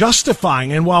 they are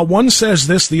justifying, and while one says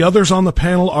this, the others on the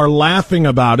panel are laughing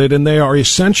about it, and they are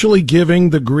essentially giving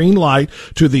the green light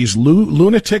to these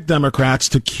lunatic Democrats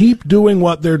to keep doing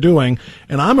what they're doing.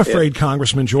 And I'm afraid,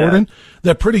 Congressman Jordan,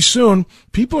 that pretty soon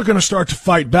people are going to start to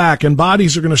fight back, and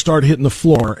bodies are going to start hitting the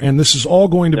floor. And this is all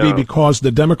going to be because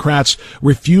the Democrats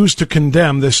refuse to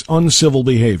condemn this uncivil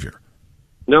behavior.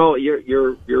 No,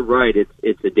 you're right.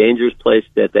 It's a dangerous place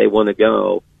that they want to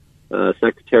go,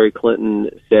 Secretary Clinton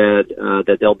said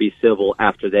that they'll be civil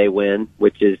after they win,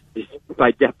 which is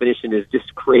by definition is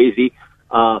just crazy.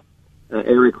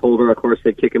 Eric Holder, of course,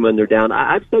 said kick him when they're down.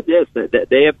 I've said this, that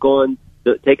they have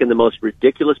taken the most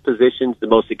ridiculous positions, the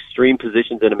most extreme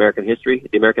positions in American history.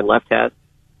 The American left has.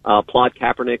 Applaud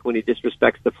Kaepernick when he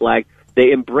disrespects the flag.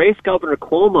 They embrace Governor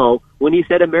Cuomo when he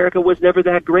said America was never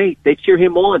that great. They cheer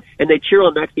him on, and they cheer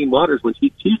on Maxine Waters when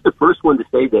she's the first one to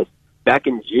say this back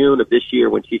in June of this year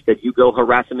when she said, you go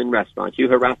harass them in restaurants, you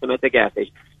harass them at the gas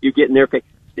station, you get in their face.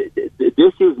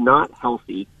 This is not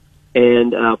healthy.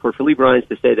 And for Philippe Ryan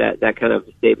to say that kind of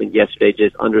statement yesterday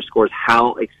just underscores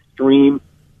how extreme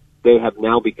they have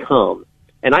now become.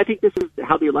 And I think this is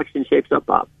how the election shapes up,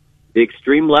 Bob. The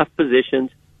extreme left positions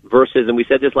versus, and we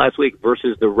said this last week,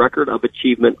 versus the record of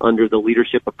achievement under the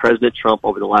leadership of President Trump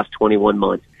over the last 21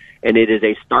 months. And it is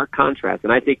a stark contrast.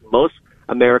 And I think most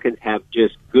Americans have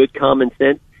just good common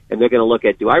sense, and they're going to look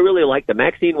at, do I really like the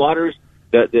Maxine Waters,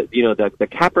 the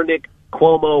Kaepernick,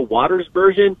 Cuomo, Waters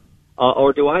version,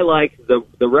 or do I like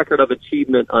the record of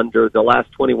achievement under the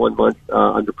last 21 months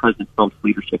under President Trump's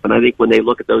leadership? And I think when they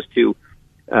look at those two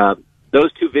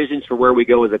visions for where we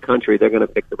go as a country, they're going to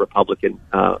pick the Republican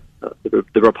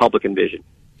vision.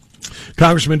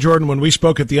 Congressman Jordan, when we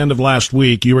spoke at the end of last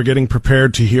week, you were getting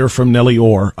prepared to hear from Nellie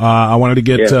Ohr. I wanted to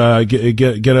get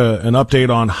an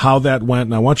update on how that went,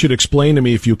 and I want you to explain to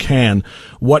me, if you can,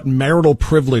 what marital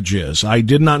privilege is. I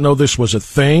did not know this was a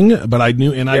thing, but I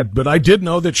knew, but I did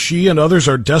know that she and others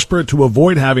are desperate to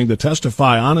avoid having to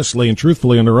testify honestly and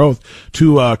truthfully under oath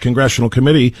to a congressional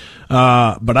committee.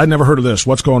 But I'd never heard of this.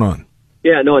 What's going on?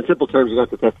 Yeah, no, in simple terms, you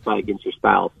have to testify against your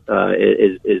spouse,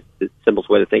 is the simplest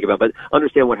way to think about it. But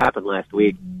understand what happened last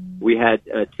week. We had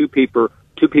two people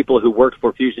who worked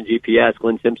for Fusion GPS,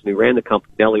 Glenn Simpson, who ran the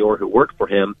company, Nellie Ohr, who worked for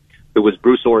him, who was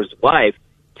Bruce Ohr's wife.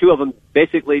 Two of them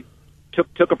basically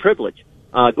took a privilege.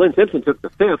 Glenn Simpson took the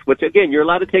fifth, which, again, you're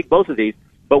allowed to take both of these.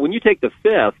 But when you take the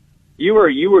fifth,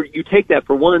 you take that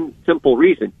for one simple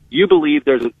reason. You believe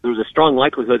there's a strong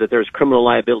likelihood that there's criminal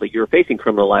liability. You're facing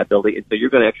criminal liability, and so you're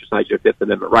going to exercise your Fifth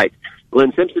Amendment rights.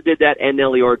 Glenn Simpson did that, and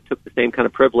Nellie Ohr took the same kind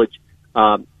of privilege,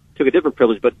 took a different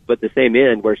privilege, but the same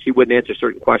end, where she wouldn't answer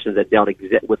certain questions that dealt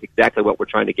with exactly what we're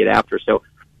trying to get after. So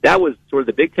that was sort of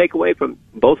the big takeaway from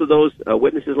both of those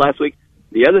witnesses last week.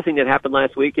 The other thing that happened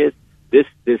last week is this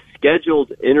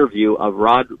scheduled interview of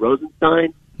Rod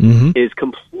Rosenstein is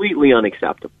completely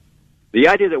unacceptable. The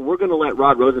idea that we're going to let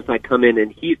Rod Rosenstein come in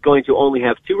and he's going to only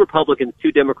have two Republicans,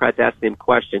 two Democrats asking him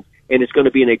questions, and it's going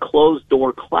to be in a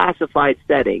closed-door, classified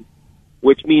setting,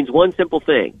 which means one simple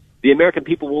thing. The American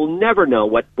people will never know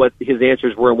what his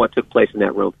answers were and what took place in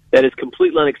that room. That is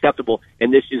completely unacceptable,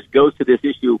 and this just goes to this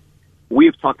issue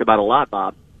we've talked about a lot,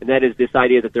 Bob, and that is this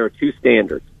idea that there are two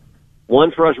standards.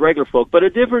 One for us regular folk, but a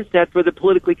different set for the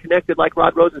politically connected like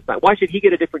Rod Rosenstein. Why should he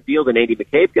get a different deal than Andy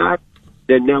McCabe got,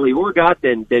 than Nellie Ohr got,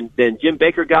 than Jim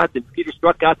Baker got, than Peter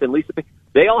Strzok got, than Lisa?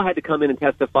 They all had to come in and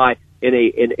testify in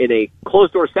a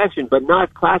closed door session, but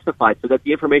not classified, so that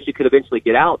the information could eventually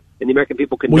get out and the American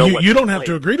people could know. Well, you don't have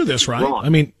to agree to this, right? Wrong. I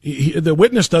mean, the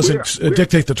witness doesn't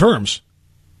dictate the terms.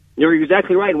 You're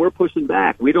exactly right, and we're pushing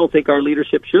back. We don't think our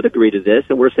leadership should agree to this,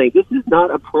 and we're saying this is not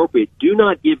appropriate. Do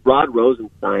not give Rod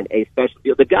Rosenstein a special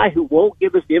deal. The guy who won't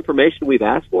give us the information we've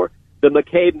asked for, the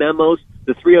McCabe memos,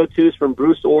 the 302s from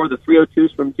Bruce Ohr, the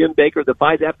 302s from Jim Baker, the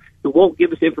FISAP, who won't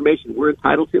give us the information we're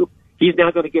entitled to, he's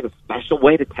now going to get a special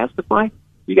way to testify?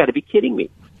 You got to be kidding me.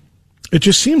 It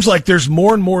just seems like there's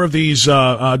more and more of these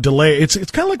delays.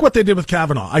 It's kind of like what they did with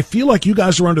Kavanaugh. I feel like you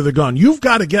guys are under the gun. You've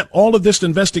got to get all of this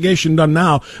investigation done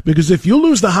now, because if you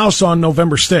lose the House on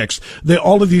November 6th,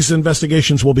 all of these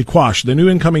investigations will be quashed. The new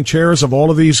incoming chairs of all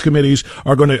of these committees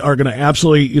are going to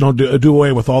absolutely do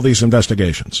away with all these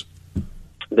investigations.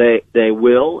 They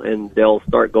will, and they'll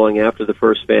start going after the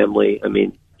first family. I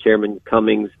mean, Chairman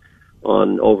Cummings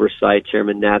on oversight,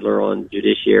 Chairman Nadler on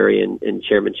judiciary, and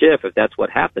Chairman Schiff, if that's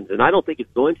what happens. And I don't think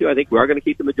it's going to. I think we are going to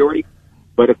keep the majority.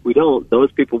 But if we don't,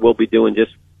 those people will be doing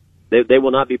they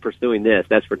will not be pursuing this.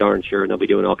 That's for darn sure. And they'll be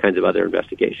doing all kinds of other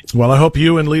investigations. Well, I hope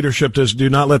you and leadership do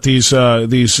not let these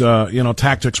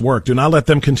tactics work. Do not let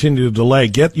them continue to delay.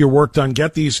 Get your work done.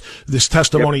 Get this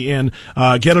testimony in.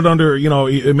 Get it under,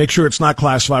 make sure it's not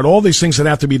classified. All these things that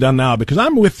have to be done now, because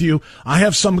I'm with you. I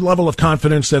have some level of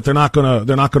confidence that they're not going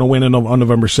to win on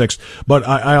November 6th. But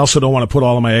I also don't want to put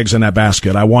all of my eggs in that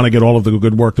basket. I want to get all of the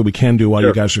good work that we can do while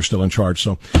you guys are still in charge.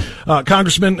 So,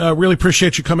 Congressman, really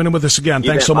appreciate you coming in with us again.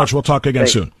 Thanks so much. We'll talk again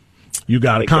soon. You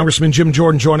got it. Congressman Jim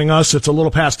Jordan joining us. It's a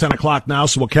little past 10 o'clock now,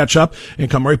 so we'll catch up and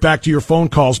come right back to your phone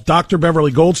calls. Dr.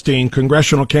 Beverly Goldstein,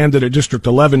 congressional candidate, District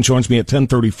 11, joins me at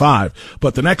 10:35.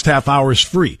 But the next half hour is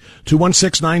free.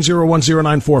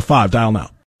 216-901-0945. Dial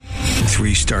now.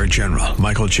 3-star General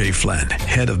Michael J. Flynn,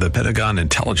 head of the Pentagon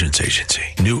Intelligence Agency,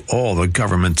 knew all the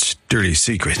government's dirty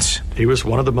secrets. He was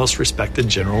one of the most respected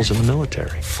generals in the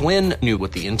military. Flynn knew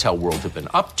what the intel world had been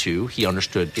up to. He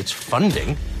understood its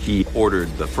funding. He ordered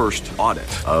the first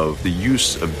audit of the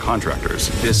use of contractors.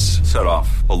 This set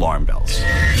off alarm bells.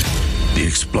 The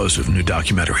explosive new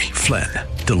documentary, Flynn,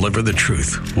 Deliver the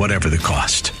Truth, Whatever the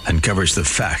Cost, uncovers the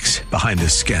facts behind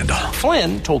this scandal.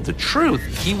 Flynn told the truth.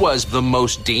 He was the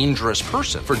most dangerous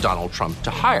person for Donald Trump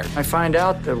to hire. I find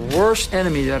out the worst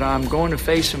enemy that I'm going to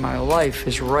face in my life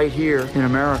is right here in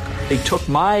America. They took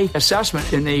my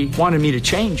assessment and they wanted me to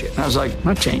change it. And I was like, I'm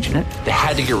not changing it. They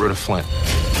had to get rid of Flynn.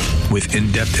 With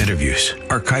in-depth interviews,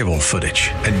 archival footage,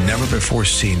 and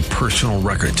never-before-seen personal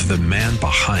records of the man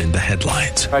behind the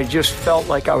headlines. I just felt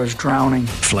like I was drowning.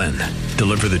 Flynn,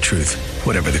 Deliver the Truth,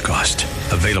 Whatever the Cost.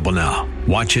 Available now.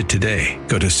 Watch it today.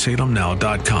 Go to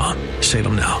salemnow.com.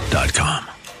 salemnow.com.